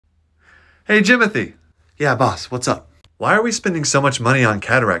Hey, Jimothy. Yeah, boss, what's up? Why are we spending so much money on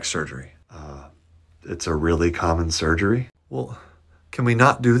cataract surgery? It's a really common surgery. Well, can we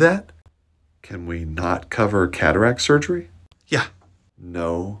not do that? Can we not cover cataract surgery? Yeah.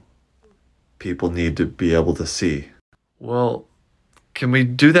 No. People need to be able to see. Well, can we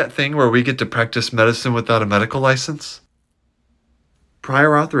do that thing where we get to practice medicine without a medical license? Prior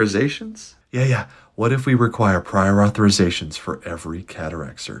authorizations? Yeah. What if we require prior authorizations for every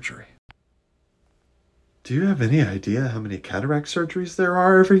cataract surgery? Do you have any idea how many cataract surgeries there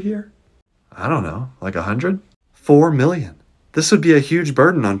are every year? I don't know, like 100? 4 million. This would be a huge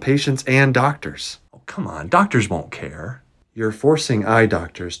burden on patients and doctors. Oh, come on, doctors won't care. You're forcing eye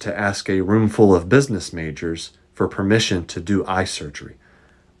doctors to ask a room full of business majors for permission to do eye surgery.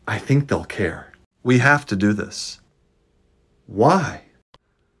 I think they'll care. We have to do this. Why?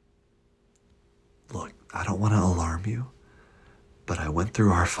 Look, I don't want to alarm you, but I went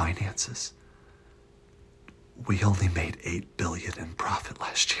through our finances. We only made $8 billion in profit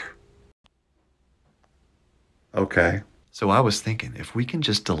last year. Okay. So I was thinking, if we can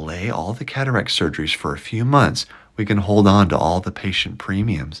just delay all the cataract surgeries for a few months, we can hold on to all the patient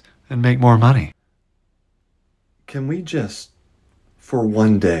premiums and make more money. Can we just, for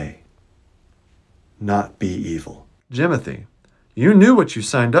one day, not be evil? Jimothy, you knew what you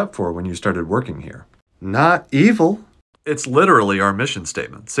signed up for when you started working here. Not evil. It's literally our mission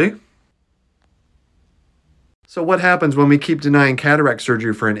statement, see? So what happens when we keep denying cataract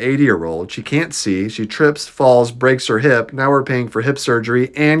surgery for an 80-year-old? She can't see, she trips, falls, breaks her hip. Now we're paying for hip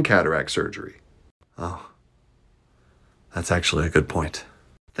surgery and cataract surgery. Oh, that's actually a good point.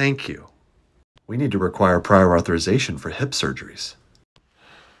 Thank you. We need to require prior authorization for hip surgeries.